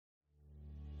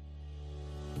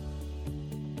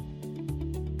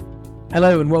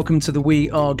Hello and welcome to the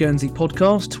We Are Guernsey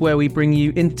podcast, where we bring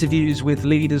you interviews with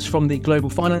leaders from the global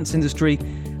finance industry,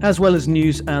 as well as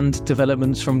news and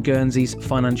developments from Guernsey's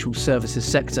financial services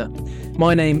sector.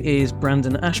 My name is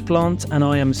Brandon Ashplant and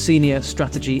I am Senior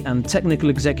Strategy and Technical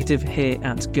Executive here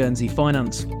at Guernsey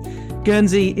Finance.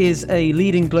 Guernsey is a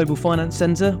leading global finance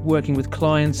centre working with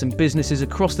clients and businesses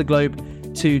across the globe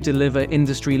to deliver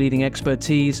industry-leading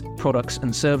expertise, products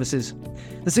and services.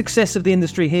 The success of the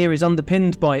industry here is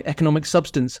underpinned by economic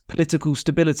substance, political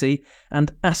stability and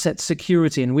asset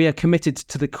security, and we are committed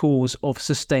to the cause of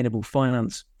sustainable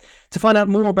finance. To find out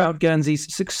more about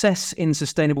Guernsey's success in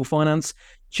sustainable finance,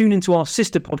 tune into our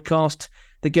sister podcast,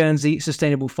 the Guernsey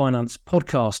Sustainable Finance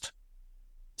Podcast.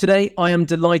 Today, I am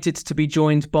delighted to be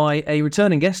joined by a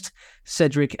returning guest,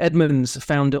 Cedric Edmonds,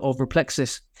 founder of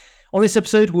Replexis. On this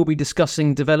episode, we'll be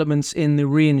discussing developments in the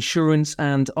reinsurance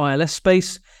and ILS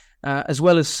space, as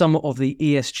well as some of the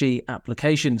ESG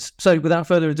applications. So without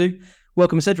further ado,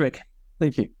 welcome, Cedric.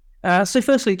 Thank you. So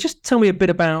firstly, just tell me a bit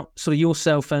about sort of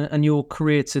yourself and your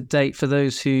career to date for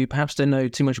those who perhaps don't know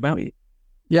too much about you.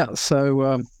 Yeah,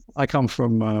 so I come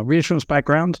from a reinsurance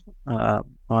background. I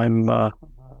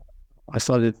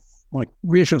started my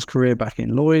reinsurance career back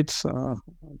in Lloyd's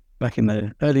back in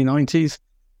the early 90s.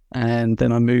 And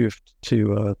then I moved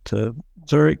to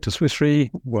Zurich, to Swiss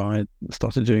Re, where I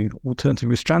started doing alternative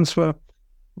risk transfer.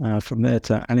 From there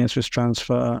to Allianz Risk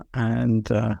Transfer. And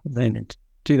then in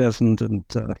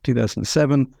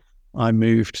 2007, I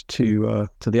moved to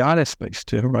the ILS space,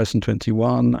 to Horizon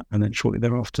 21, and then shortly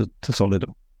thereafter to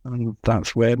Solidum. And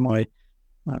that's where my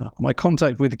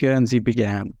contact with Guernsey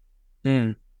began.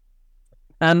 Mm.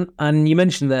 And you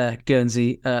mentioned there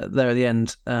Guernsey there at the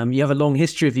end. You have a long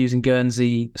history of using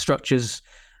Guernsey structures,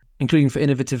 including for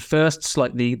innovative firsts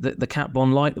like the cat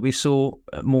bond light that we saw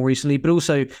more recently, but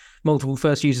also multiple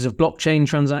first uses of blockchain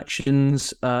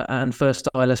transactions and first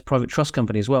ILS private trust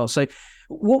company as well. So,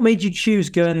 what made you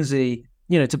choose Guernsey,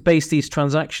 to base these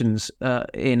transactions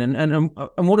in, and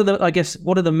what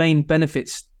are the main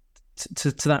benefits to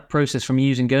that process from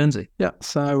using Guernsey? Yeah,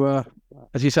 so.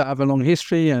 As you said, I have a long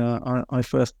history. My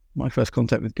first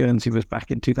contact with Guernsey was back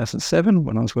in 2007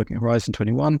 when I was working at Horizon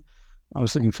 21. I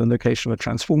was looking for the location of a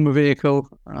transformer vehicle,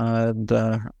 and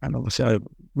obviously I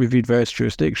reviewed various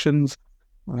jurisdictions.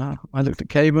 I looked at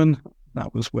Cayman.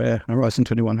 That was where Horizon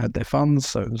 21 had their funds,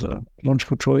 so it was a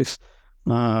logical choice.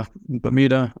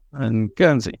 Bermuda and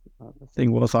Guernsey. The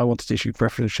thing was, I wanted to issue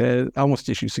preference shares. I wanted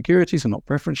to issue securities and not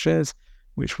preference shares,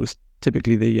 which was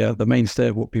typically the mainstay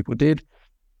of what people did.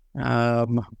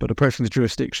 But approaching the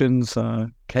jurisdictions,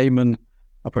 Cayman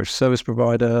approached the service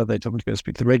provider. They told me to go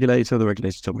speak to the regulator. The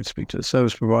regulator told me to speak to the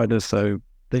service provider. So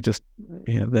they just,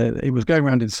 it was going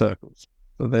around in circles.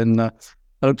 So then I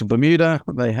looked at Bermuda.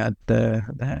 They had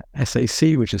their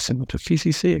SAC, which is similar to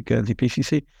PCC, a Guernsey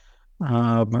PCC.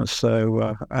 And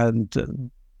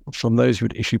from those, you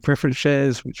would issue preference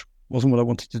shares, which wasn't what I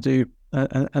wanted to do.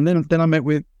 And then I met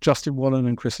with Justin Wallen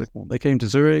and Chris Lickmore. They came to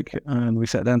Zurich and we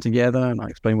sat down together and I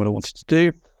explained what I wanted to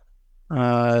do.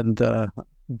 And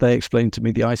they explained to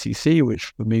me the ICC,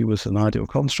 which for me was an ideal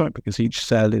construct because each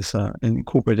cell is an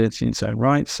incorporated entity in its own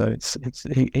right. So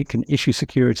it can issue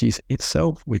securities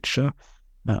itself, which a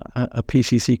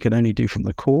PCC can only do from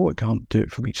the core. It can't do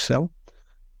it from each cell.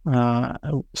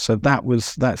 So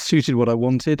that suited what I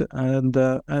wanted, and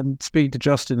speaking to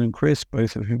Justin and Chris,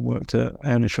 both of whom worked at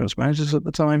Aon Insurance Managers at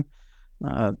the time,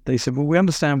 they said, well, we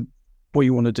understand what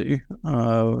you want to do,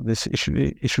 this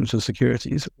issuance of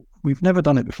securities. We've never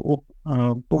done it before,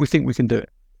 but we think we can do it.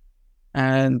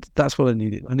 And that's what I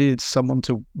needed. I needed someone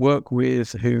to work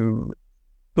with who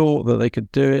thought that they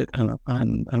could do it and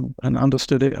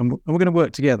understood it, and we're going to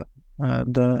work together.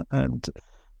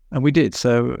 And we did.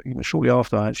 So shortly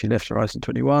after, I actually left Horizon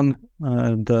 21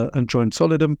 and joined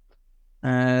Solidum,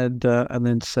 and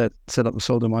then set up the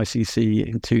Solidum ICC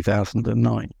in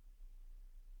 2009.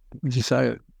 As you say,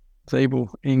 I was able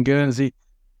in Guernsey to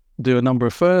do a number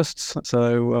of firsts.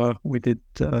 So I did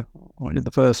the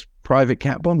first private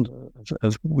cat bond,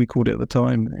 as we called it at the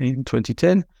time, in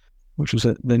 2010, which was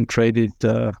then traded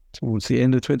towards the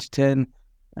end of 2010.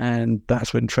 And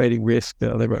that's when Trading Risk, they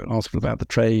wrote an article about the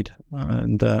trade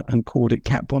and called it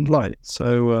Cat Bond Light.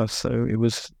 So it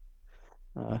was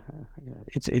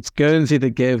it's Guernsey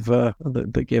that gave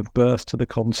birth to the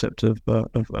concept of a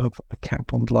Cat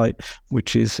Bond Light,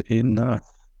 which is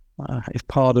is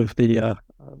part of the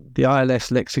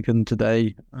ILS lexicon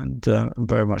today and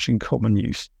very much in common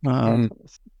use.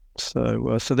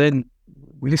 So then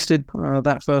we listed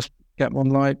that first Cat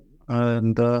Bond Light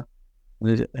and.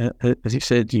 As you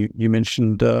said, you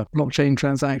mentioned blockchain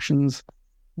transactions.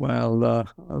 Well,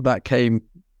 that came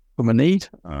from a need.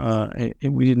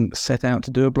 We didn't set out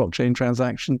to do a blockchain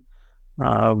transaction.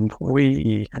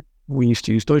 We used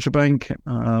to use Deutsche Bank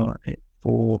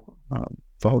for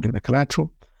holding the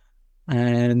collateral,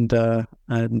 and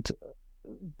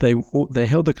they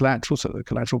held the collateral, so the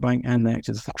collateral bank, and they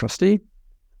acted as the trustee.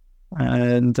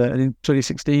 And in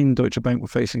 2016, Deutsche Bank were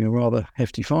facing a rather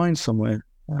hefty fine, somewhere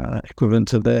equivalent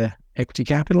to their equity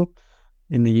capital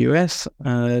in the US,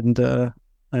 and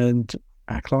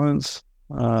our clients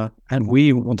and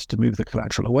we wanted to move the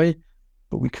collateral away,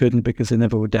 but we couldn't because they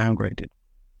never were downgraded.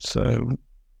 So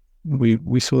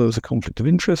we saw there was a conflict of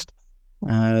interest,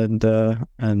 and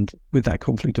with that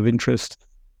conflict of interest,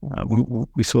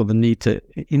 we saw the need to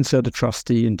insert a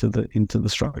trustee into the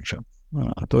structure.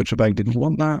 Deutsche Bank didn't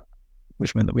want that,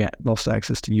 which meant that we lost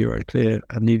access to Euroclear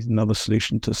and needed another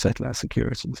solution to settle our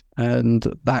securities. And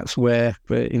that's where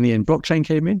in the end, blockchain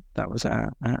came in. That was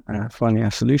finally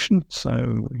our solution. So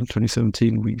in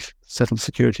 2017, we settled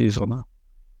securities on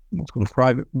what's called a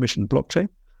private permission blockchain.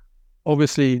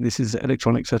 Obviously, this is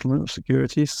electronic settlement of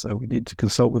securities, so we need to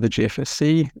consult with the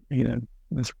GFSC.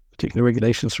 There's particular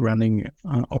regulations surrounding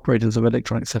operators of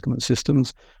electronic settlement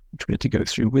systems, which we had to go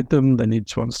through with them. They needed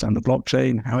to understand the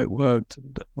blockchain, how it worked,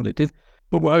 and what it did.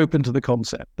 But we're open to the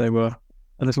concept. They were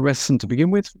a little reticent to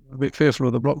begin with, a bit fearful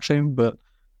of the blockchain, but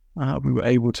we were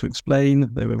able to explain.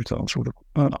 They were able to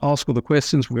ask all the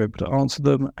questions. We were able to answer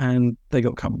them, and they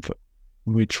got comfort,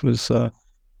 which was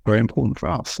very important for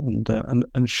us,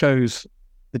 and shows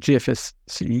the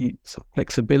GFSC's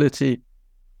flexibility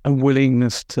and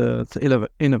willingness to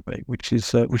innovate, which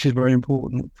is very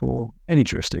important for any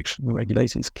jurisdiction. The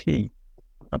regulator is key.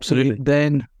 Absolutely.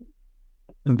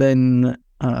 Then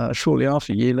shortly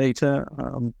after, a year later,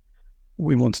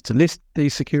 we wanted to list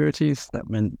these securities. That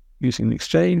meant using an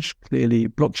exchange. Clearly,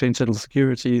 blockchain settled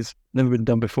securities, never been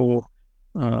done before,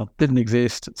 didn't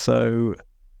exist. So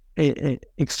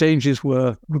exchanges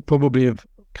would probably have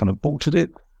kind of bolted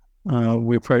it.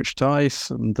 We approached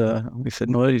ICE and we said,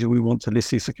 not only do we want to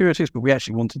list these securities, but we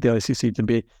actually wanted the ICC to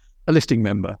be a listing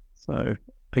member. So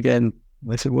again,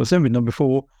 they said, well, it's never been done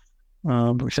before.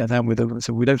 But we sat down with them and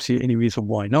said, we don't see any reason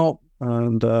why not.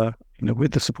 And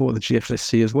with the support of the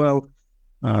GFSC as well,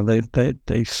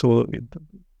 they saw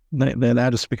they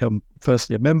allowed us to become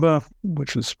firstly a member,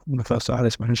 which was the first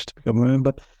ILS manager to become a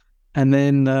member, and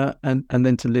then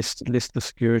to list the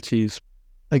securities,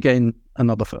 again,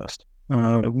 another first.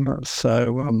 To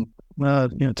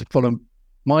follow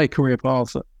my career path,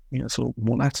 sort of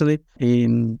more laterally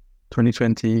in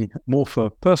 2020, more for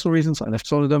personal reasons, I left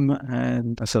Solidum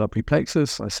and I set up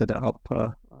Replexus. I set it up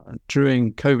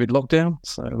during COVID lockdown,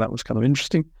 so that was kind of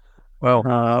interesting. Well,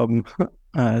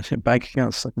 bank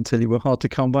accounts, I can tell you, were hard to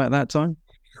come by at that time.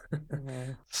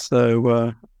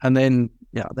 So, and then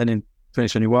in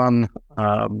 2021,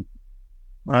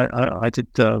 I did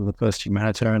the first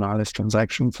humanitarian ILS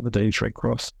transaction for the Danish Red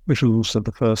Cross, which was also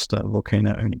the first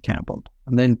volcano-only cat bond.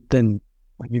 And then,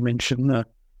 like you mentioned, the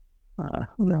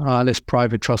ILS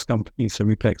private trust company, so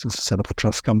Replexus set up a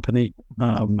trust company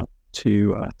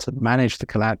to manage the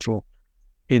collateral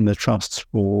in the trusts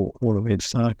for all of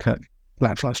its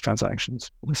collateralized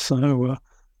transactions. So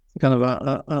kind of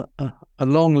a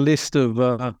long list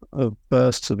of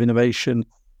bursts of innovation,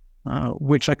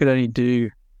 which I could only do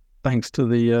thanks to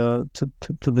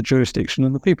the jurisdiction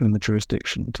and the people in the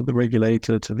jurisdiction, to the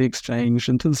regulator, to the exchange,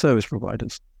 and to the service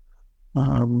providers.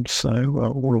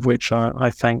 So all of which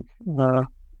I thank, very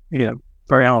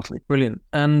heartily. Brilliant.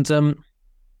 And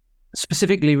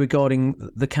specifically regarding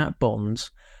the cat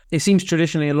bonds, it seems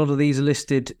traditionally a lot of these are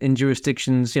listed in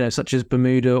jurisdictions, such as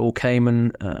Bermuda or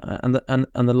Cayman, and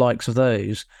the likes of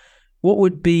those. What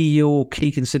would be your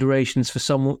key considerations for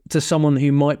someone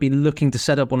who might be looking to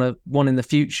set up one in the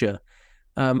future?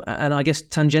 And I guess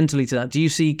tangentially to that, do you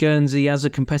see Guernsey as a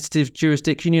competitive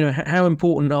jurisdiction? How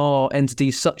important are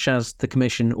entities such as the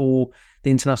Commission or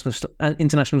the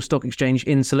International Stock Exchange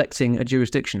in selecting a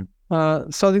jurisdiction? So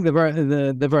I think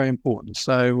they're very important.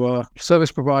 So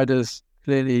service providers,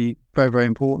 clearly very, very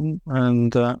important,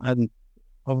 and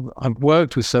I've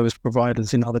worked with service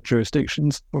providers in other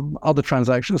jurisdictions from other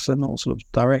transactions, so not sort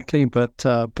of directly, but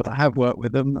I have worked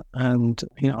with them, and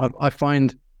I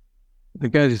find the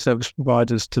Guernsey service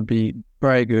providers to be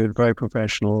very good, very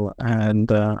professional,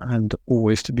 and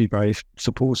always to be very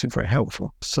supportive, very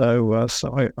helpful. So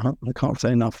I can't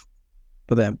say enough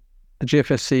for them. The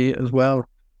GFSC as well,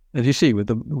 as you see with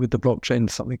the blockchain,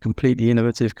 something completely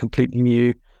innovative, completely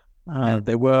new.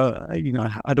 They were,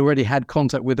 I'd already had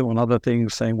contact with them on other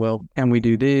things, saying, well, can we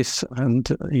do this? And,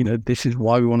 this is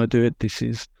why we want to do it. This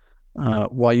is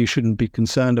why you shouldn't be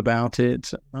concerned about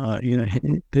it.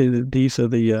 These are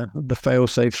the fail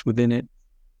safes within it.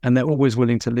 and they're always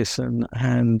willing to listen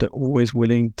and always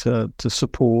willing to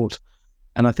support.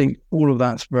 And I think all of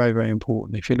that's very, very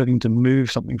important. If you're looking to move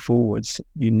something forwards,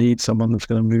 you need someone that's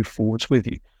going to move forwards with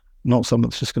you, not someone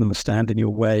that's just going to stand in your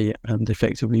way and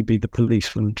effectively be the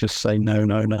policeman and just say, no,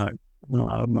 no, no.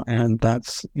 And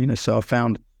that's, so I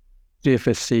found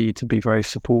GFSC to be very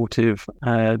supportive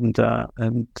and to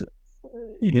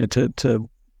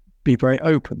be very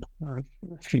open. I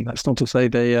think that's not to say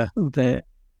they're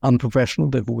unprofessional.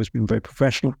 They've always been very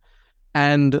professional,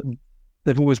 and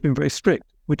they've always been very strict,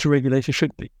 which a regulator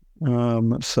should be.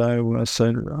 So I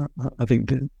think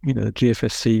that, the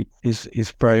GFSC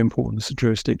is very important as a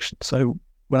jurisdiction. So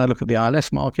when I look at the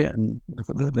ILS market and look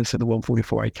at let's say the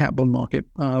 144A cat bond market,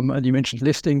 and you mentioned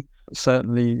listing,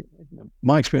 certainly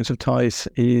my experience of TICE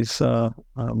is that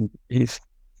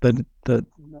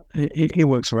it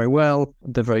works very well.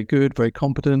 They're very good, very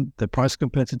competent. They're price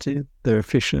competitive. They're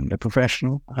efficient. They're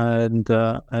professional. And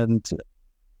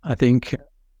I think,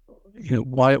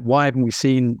 why haven't we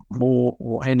seen more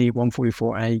or any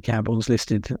 144A cat bonds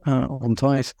listed on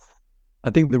TICE? I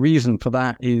think the reason for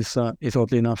that is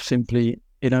oddly enough simply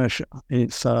inertia.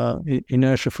 It's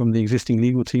inertia from the existing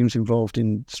legal teams involved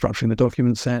in structuring the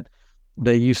document set.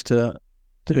 They're used to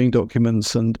doing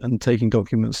documents and taking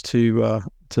documents to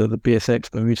the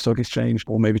BSX, Bermuda Stock Exchange,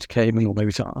 or maybe to Cayman, or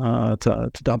maybe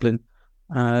to Dublin,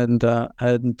 and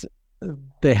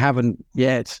they haven't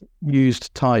yet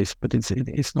used TICE. But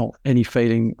it's not any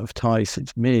failing of TICE.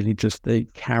 It's merely just they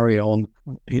carry on,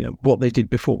 what they did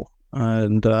before.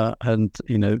 And I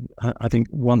think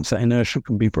once that inertia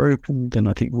can be broken, then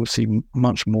I think we'll see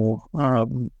much more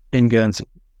in Guernsey.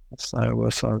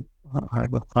 So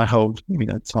I hold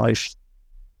TICE,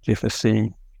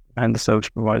 GFSC, and the service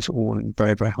providers all in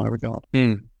very, very high regard.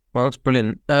 Well, that's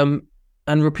brilliant.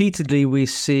 And repeatedly we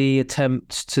see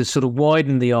attempts to sort of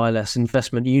widen the ILS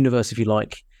investment universe, if you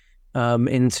like,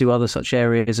 into other such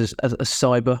areas as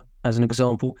cyber, as an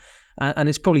example. And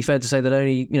it's probably fair to say that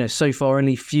only, so far,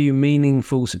 only few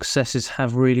meaningful successes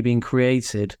have really been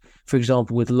created, for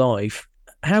example, with life.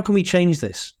 How can we change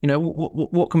this?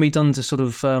 What can be done to sort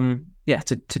of,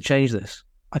 to change this?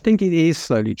 I think it is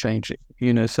slowly changing,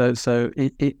 so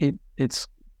it's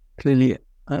clearly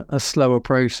a slower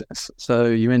process. So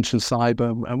you mentioned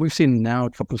cyber, and we've seen now a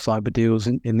couple of cyber deals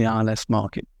in the ILS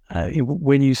market.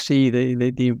 When you see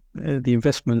the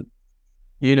investment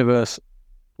universe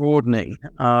broadening,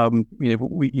 you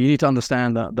need to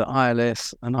understand that the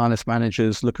ILS and ILS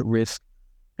managers look at risk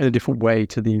in a different way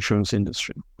to the insurance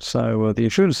industry. So the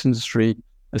insurance industry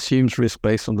assumes risk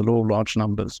based on the law of large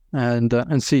numbers and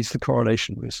sees the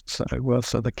correlation risk. So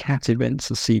the cat events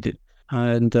are seeded,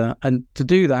 and to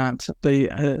do that,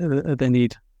 they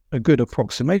need a good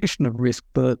approximation of risk,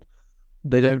 but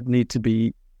they don't need to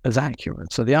be as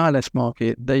accurate. So the ILS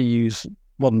market, they use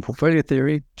modern portfolio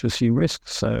theory to assume risk.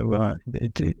 So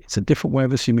it's a different way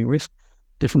of assuming risk,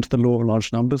 different to the law of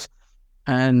large numbers.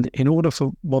 And in order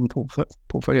for modern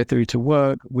portfolio theory to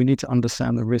work, we need to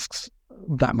understand the risks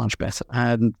that much better.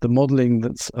 And the modeling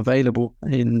that's available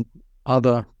in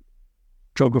other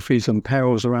geographies and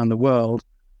perils around the world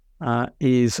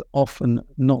is often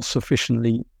not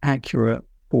sufficiently accurate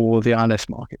for the ILS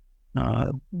market.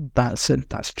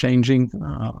 That's changing.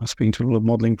 I'm speaking to a lot of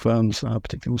modeling firms,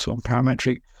 particularly also on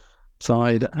parametric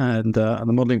side, and the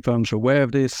modeling firms are aware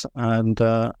of this, and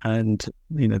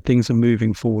things are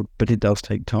moving forward, but it does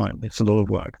take time. It's a lot of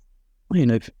work.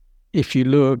 If you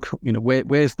look,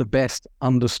 where's the best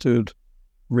understood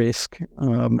risk?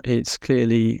 It's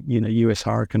clearly, US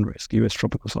hurricane risk, US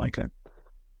tropical cyclone,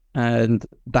 and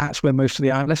that's where most of the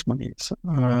ILS money is.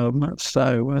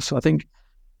 So I think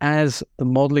as the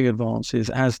modeling advances,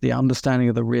 as the understanding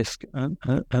of the risk and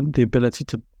the ability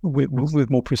to, with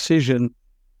more precision,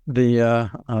 the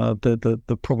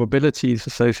probabilities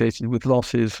associated with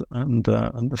losses and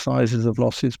the sizes of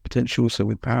losses, potentially also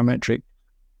with parametric,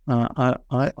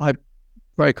 I'm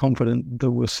very confident that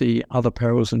we'll see other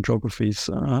perils and geographies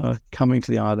coming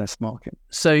to the ILS market.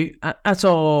 So at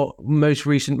our most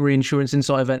recent Reinsurance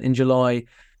Insight event in July,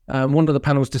 one of the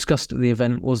panels discussed at the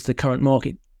event was the current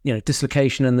market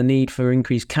dislocation and the need for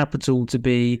increased capital to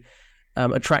be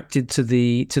attracted to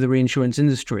the reinsurance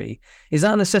industry. Is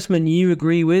that an assessment you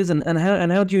agree with? And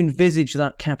how do you envisage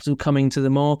that capital coming to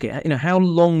the market? How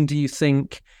long do you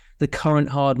think the current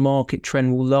hard market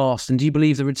trend will last? And do you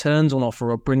believe the returns on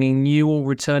offer are bringing new or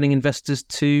returning investors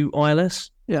to ILS?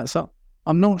 Yeah, so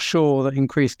I'm not sure that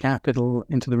increased capital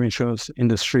into the reinsurance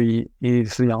industry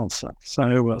is the answer.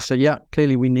 So yeah,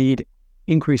 clearly we need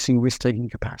increasing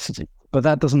risk-taking capacity, but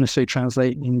that doesn't necessarily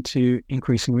translate into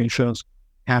increasing reinsurance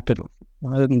capital.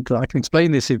 And I can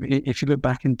explain this if you look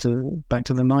back to the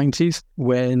 90s,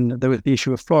 when there was the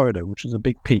issue of Florida, which was a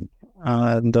big peak,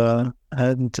 and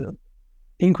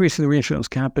increasing the reinsurance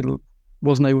capital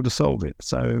wasn't able to solve it.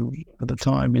 So at the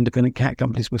time, independent cat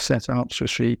companies were set up,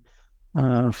 Swiss Re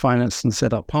financed and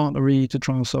set up Partner Re to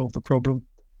try and solve the problem.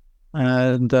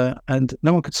 And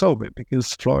no one could solve it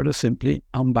because Florida simply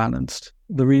unbalanced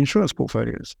the reinsurance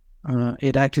portfolios.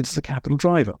 It acted as a capital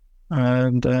driver,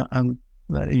 and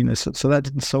so that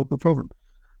didn't solve the problem.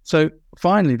 So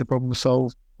finally, the problem was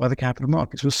solved by the capital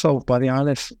markets. It was solved by the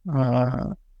ILS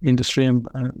industry and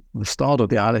the start of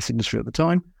the ILS industry at the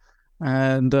time,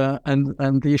 and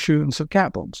the issuance of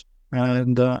cat bonds,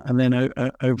 and then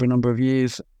over a number of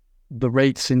years, the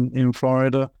rates in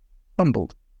Florida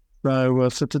tumbled. So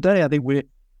today, I think we're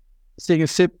seeing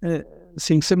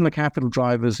seeing similar capital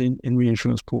drivers in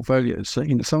reinsurance portfolios. So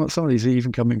some of these are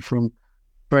even coming from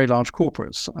very large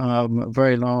corporates,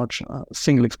 very large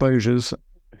single exposures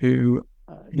who,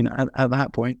 at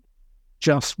that point,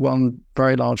 just one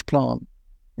very large plant,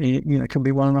 can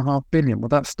be $1.5 billion. Well,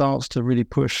 that starts to really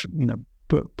push on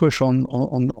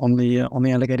the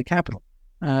allocated capital,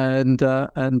 and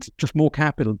just more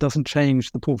capital doesn't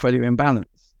change the portfolio imbalance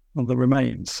of the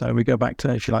remains. So we go back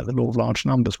to, if you like, the law of large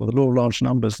numbers. Well, the law of large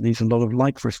numbers needs a lot of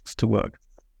like risks to work.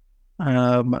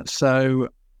 So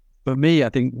for me, I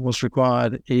think what's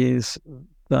required is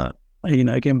that,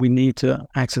 again, we need to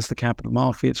access the capital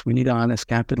markets. We need ILS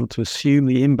capital to assume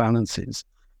the imbalances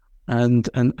and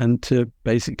to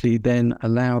basically then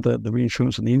allow the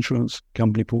reinsurance and the insurance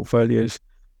company portfolios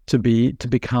to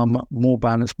become more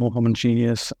balanced, more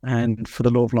homogeneous, and for the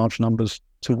law of large numbers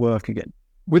to work again.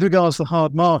 With regards to the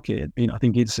hard market, I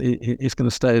think it's going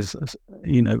to stay as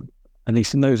at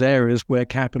least in those areas where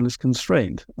capital is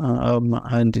constrained,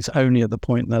 and it's only at the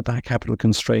point that capital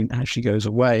constraint actually goes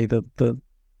away that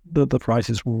the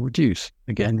prices will reduce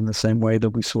again, in the same way that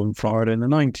we saw in Florida in the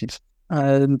 90s.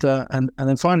 And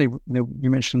then finally, you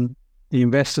mentioned the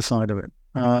investor side of it.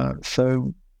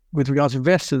 So with regards to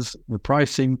investors, the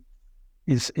pricing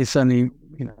is only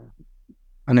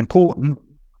an important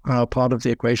part of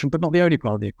the equation, but not the only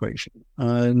part of the equation.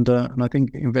 And I think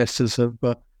investors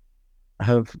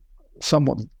have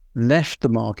somewhat left the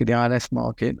market, the ILS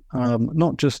market,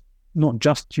 not just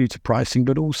due to pricing,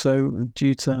 but also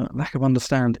due to lack of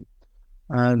understanding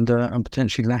and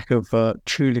potentially lack of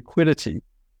true liquidity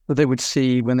that they would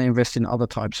see when they invest in other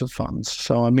types of funds.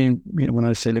 So I mean, when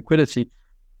I say liquidity,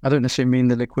 I don't necessarily mean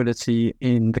the liquidity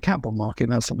in the cat bond market.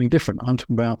 That's something different. I'm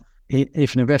talking about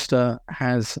if an investor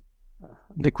has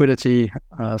liquidity,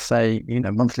 say,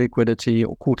 monthly liquidity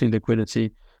or quarterly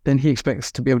liquidity, then he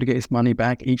expects to be able to get his money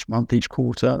back each month, each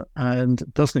quarter, and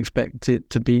doesn't expect it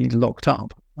to be locked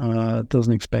up,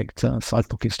 doesn't expect side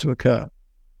pockets to occur.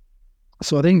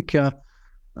 So I think the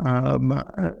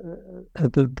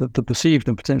perceived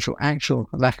and potential actual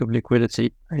lack of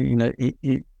liquidity,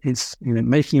 it's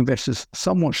making investors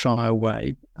somewhat shy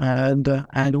away, and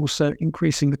also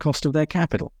increasing the cost of their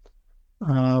capital.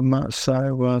 So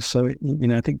I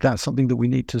think that's something that we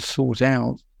need to sort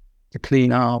out, to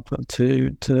clean up,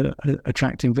 to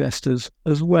attract investors,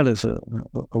 as well as a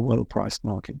well-priced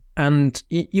market. And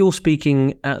you're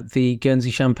speaking at the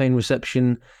Guernsey Champagne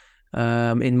reception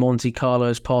in Monte Carlo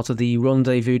as part of the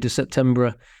Rendezvous de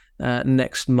Septembre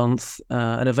next month,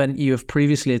 an event you have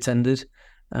previously attended,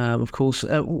 of course.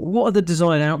 What are the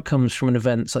desired outcomes from an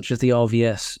event such as the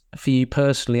RVS for you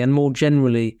personally, and more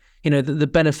generally, the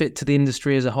benefit to the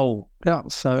industry as a whole? Yeah,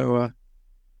 so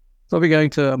I've been going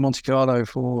to Monte Carlo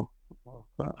for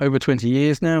over 20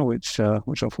 years now, which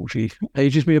unfortunately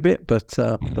ages me a bit, but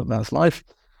that's life.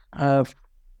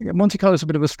 Monte Carlo is a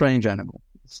bit of a strange animal.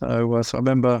 So I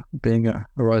remember being at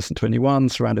Horizon 21,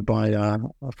 surrounded by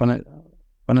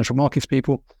financial markets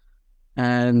people,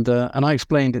 and I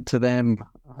explained it to them.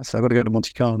 I said, I've got to go to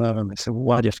Monte Carlo, and they said, well,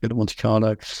 why do you have to go to Monte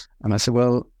Carlo? And I said,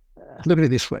 well, look at it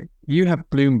this way. You have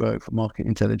Bloomberg for market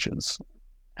intelligence.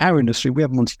 Our industry, we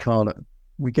have Monte Carlo.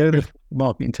 We go to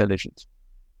market intelligence.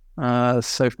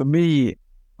 So for me,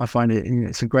 I find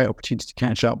it's a great opportunity to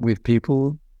catch up with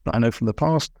people that I know from the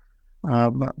past,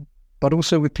 but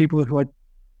also with people who I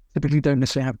typically don't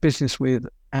necessarily have business with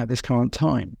at this current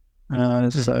time.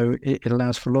 So it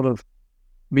allows for a lot of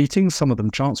meetings, some of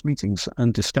them chance meetings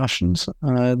and discussions,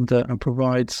 and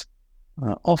provides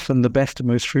often the best and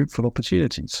most fruitful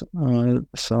opportunities.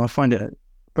 So I find it a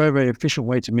very, very efficient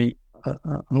way to meet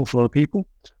an awful lot of people.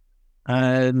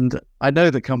 And I know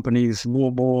that companies more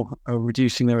and more are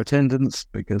reducing their attendance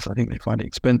because I think they find it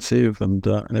expensive and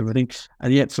everything.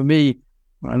 And yet for me,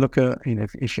 when I look at,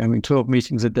 if you're having 12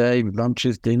 meetings a day with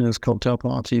lunches, dinners, cocktail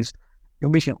parties, you're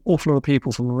meeting an awful lot of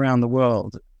people from around the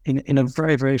world. in a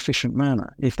very, very efficient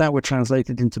manner. If that were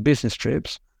translated into business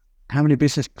trips, how many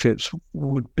business trips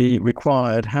would be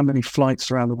required? How many flights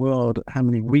around the world? How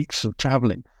many weeks of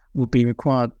traveling would be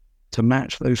required to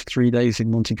match those 3 days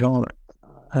in Monte Carlo?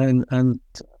 And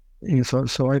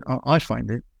so I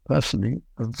find it personally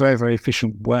a very, very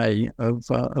efficient way of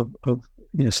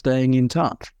staying in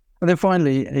touch. And then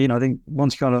finally, I think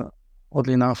once you kind of,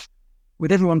 oddly enough,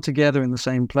 with everyone together in the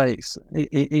same place,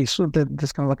 it's sort of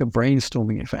there's kind of like a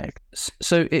brainstorming effect.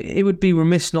 So it would be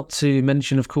remiss not to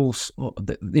mention, of course,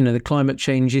 the climate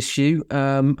change issue.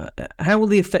 How will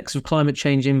the effects of climate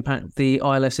change impact the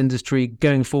ILS industry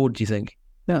going forward, do you think?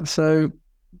 Yeah, so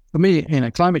for me,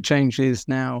 climate change is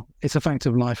now, it's a fact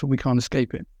of life and we can't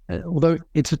escape it. Although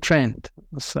it's a trend.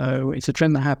 So it's a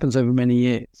trend that happens over many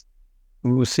years.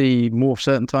 We will see more of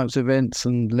certain types of events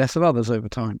and less of others over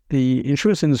time. The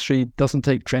insurance industry doesn't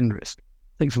take trend risk.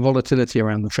 It takes volatility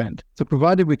around the trend. So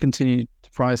provided we continue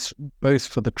to price both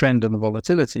for the trend and the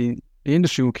volatility, the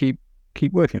industry will keep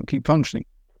working, keep functioning.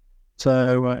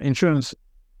 So insurance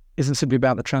isn't simply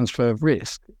about the transfer of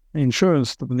risk.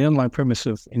 Insurance, the underlying premise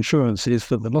of insurance is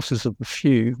that the losses of the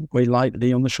few weigh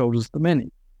lightly on the shoulders of the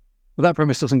many. But that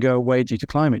premise doesn't go away due to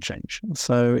climate change.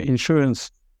 So insurance,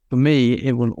 for me,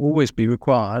 it will always be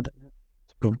required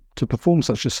to perform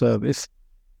such a service,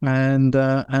 and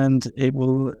it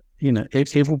will,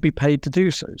 it will be paid to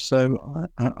do so. So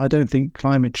I don't think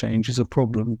climate change is a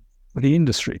problem for the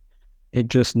industry. It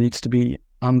just needs to be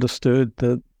understood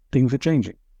that things are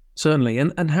changing. Certainly,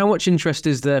 and how much interest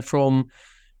is there from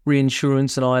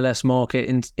reinsurance and ILS market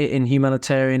in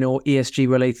humanitarian or ESG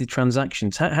related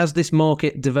transactions? Has this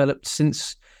market developed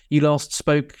since you last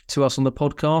spoke to us on the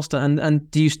podcast, and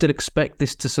do you still expect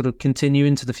this to sort of continue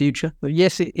into the future?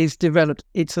 Yes, it is developed.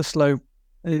 It's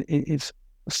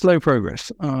slow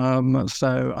progress.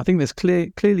 So I think there's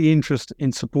clearly interest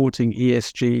in supporting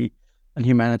ESG and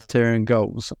humanitarian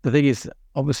goals. The thing is,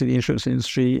 obviously, the insurance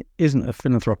industry isn't a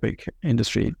philanthropic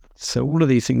industry, so all of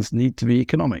these things need to be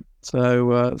economic.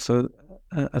 So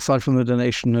aside from the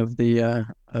donation of the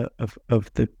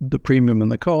premium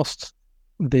and the costs,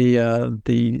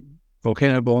 the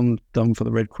volcano bond done for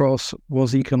the Red Cross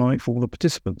was economic for all the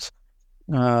participants.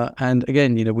 And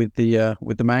again, with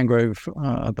the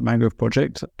mangrove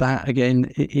project, that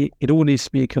again, it all needs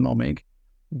to be economic.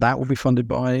 That will be funded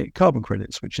by carbon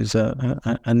credits, which is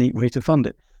a neat way to fund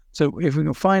it. So if we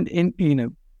can find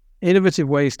innovative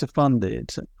ways to fund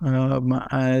it,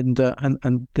 and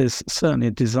there's certainly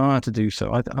a desire to do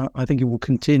so, I think it will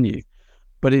continue.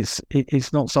 But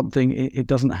it's not something. It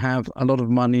doesn't have a lot of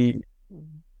money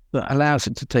that allows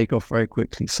it to take off very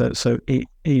quickly. So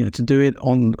to do it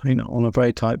on a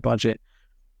very tight budget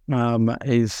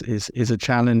is a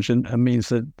challenge, and means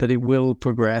that it will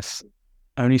progress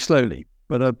only slowly.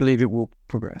 But I believe it will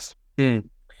progress. Mm.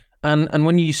 And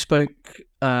when you spoke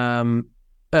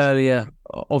earlier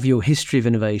of your history of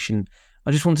innovation,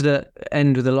 I just wanted to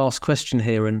end with the last question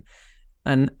here,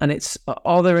 and it's,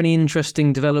 are there any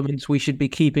interesting developments we should be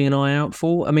keeping an eye out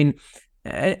for? I mean,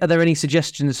 are there any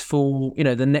suggestions for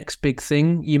the next big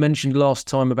thing? You mentioned last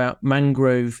time about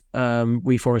mangrove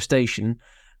reforestation.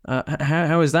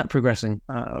 How is that progressing?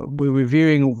 We're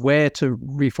reviewing where to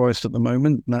reforest at the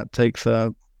moment. That takes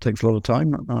a lot of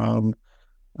time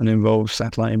and involves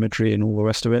satellite imagery and all the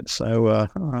rest of it. So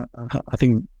I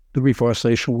think the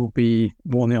reforestation will be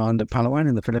more on the island of Palawan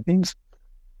in the Philippines.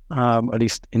 At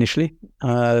least initially,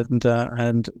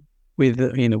 and with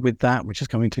that, which is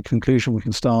coming to conclusion, we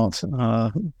can start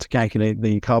to calculate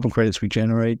the carbon credits we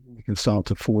generate. We can start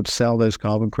to forward sell those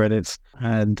carbon credits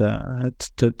and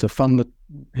to fund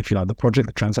the project,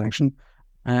 the transaction,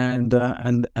 and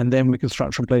then we can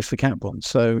structure and place the cat bond.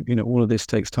 So all of this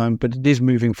takes time, but it is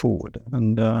moving forward,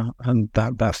 and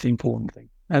that's the important thing.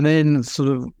 And then sort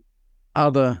of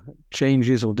other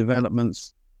changes or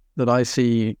developments that I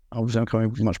see, obviously I'm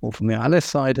coming much more from the ILS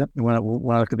side. When I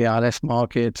look at the ILS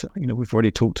market, we've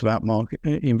already talked about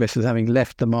investors having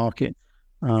left the market,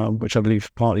 which I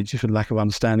believe partly due to lack of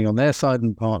understanding on their side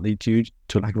and partly due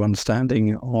to lack of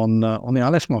understanding on the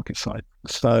ILS market side.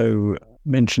 So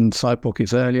mentioned side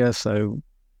pockets earlier, so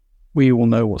we all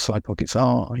know what side pockets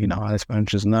are. ILS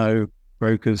managers know,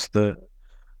 brokers that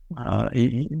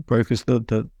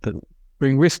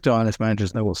bring risk to ILS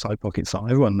managers know what side pockets are.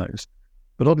 Everyone knows.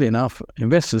 But oddly enough,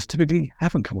 investors typically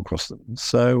haven't come across them.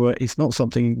 So it's not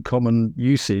something common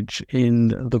usage in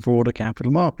the broader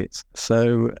capital markets.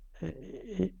 So,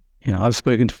 I've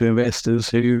spoken to investors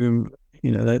who,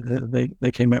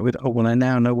 they came out with, oh, well, I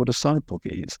now know what a side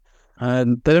pocket is.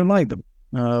 And they don't like them,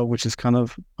 which is kind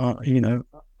of,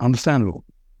 understandable.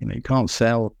 You can't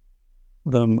sell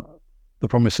them the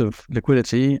promise of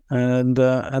liquidity and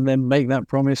then make that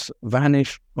promise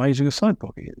vanish by using a side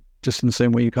pocket. Just in the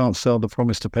same way you can't sell the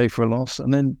promise to pay for a loss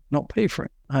and then not pay for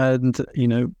it. And,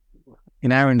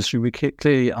 in our industry, we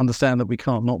clearly understand that we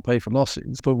can't not pay for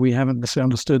losses, but we haven't necessarily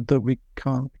understood that we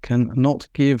can not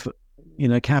give,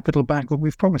 capital back when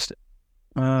we've promised it.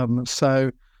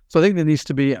 So I think there needs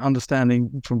to be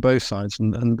understanding from both sides,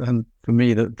 and for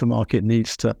me, that the market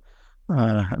needs to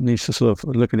sort of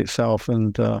look at itself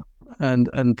and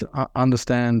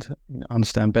understand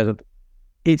better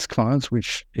its clients,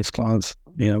 which its clients,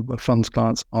 funds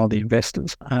clients are the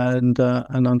investors, and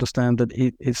understand that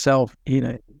itself,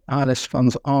 ILS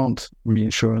funds aren't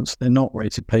reinsurance, they're not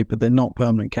rated paper, they're not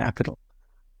permanent capital,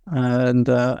 and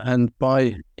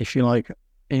by, if you like,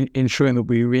 ensuring that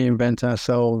we reinvent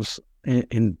ourselves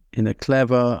in a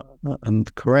clever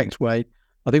and correct way,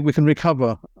 I think we can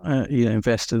recover,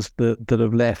 investors that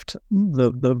have left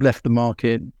the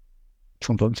market,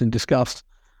 sometimes in disgust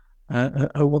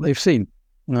at what they've seen.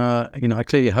 I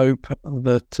clearly hope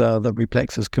that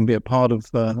Replexus can be a part of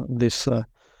this,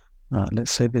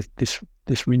 let's say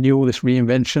this renewal, this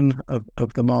reinvention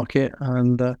of the market,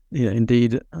 and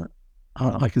indeed,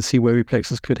 I can see where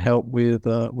Replexus could help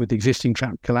with existing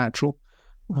trapped collateral,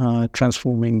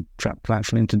 transforming trapped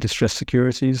collateral into distressed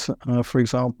securities, for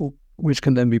example, which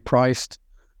can then be priced,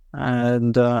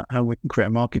 and we can create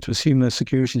a market to assume those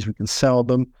securities. We can sell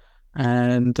them,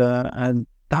 and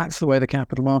that's the way the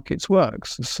capital markets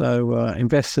works. So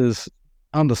investors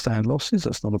understand losses.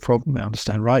 That's not a problem. They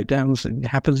understand write-downs. It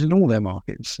happens in all their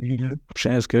markets.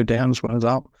 Shares go down as well as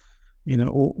up.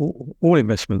 All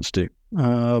investments do.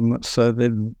 So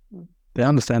then they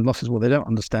understand losses. What they don't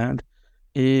understand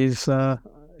is the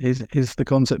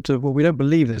concept of, well, we don't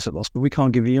believe there's a loss, but we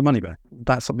can't give you your money back.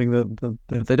 That's something that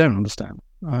they don't understand,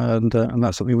 and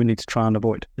that's something we need to try and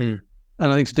avoid. And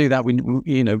I think to do that, we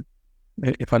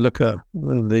if I look at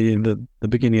the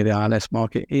beginning of the ILS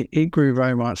market, it grew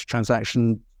very much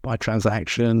transaction by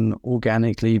transaction,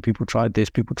 organically. People tried this,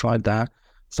 people tried that.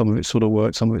 Some of it sort of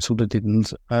worked, some of it sort of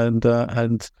didn't. And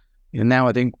now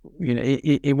I think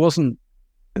it wasn't,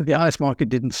 the ILS market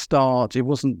didn't start. It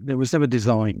was never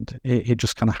designed. It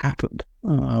just kind of happened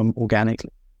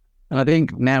organically. And I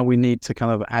think now we need to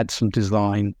kind of add some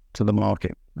design to the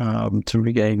market to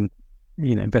regain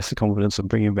investor confidence and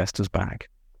bring investors back.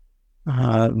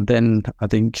 Then I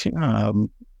think,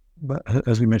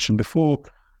 as we mentioned before,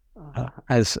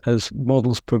 as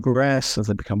models progress, as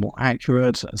they become more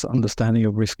accurate, as understanding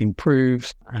of risk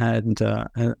improves, and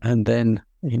then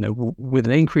with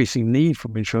an increasing need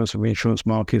from insurance and reinsurance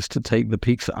markets to take the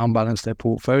peaks that unbalance their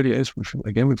portfolios, which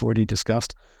again we've already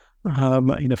discussed.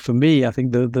 For me, I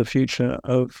think the future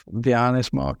of the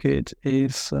ILS market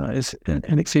is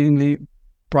an exceedingly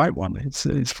bright one.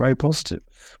 It's very positive.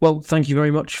 Well, thank you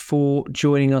very much for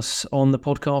joining us on the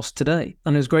podcast today.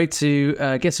 And it was great to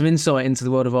get some insight into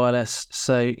the world of ILS.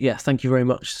 So yeah, thank you very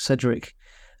much, Cedric.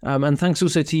 And thanks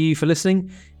also to you for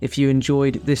listening. If you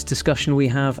enjoyed this discussion, we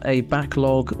have a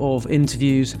backlog of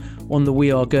interviews on the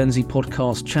We Are Guernsey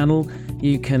podcast channel.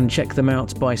 You can check them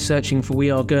out by searching for We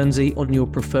Are Guernsey on your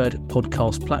preferred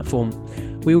podcast platform.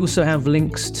 We also have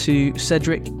links to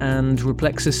Cedric and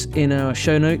Replexus in our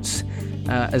show notes,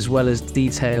 as well as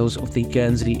details of the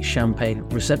Guernsey Champagne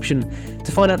reception.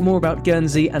 To find out more about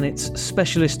Guernsey and its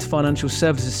specialist financial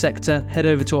services sector, head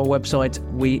over to our website,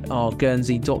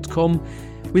 weareguernsey.com.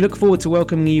 We look forward to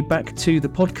welcoming you back to the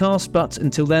podcast, but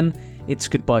until then, it's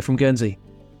goodbye from Guernsey.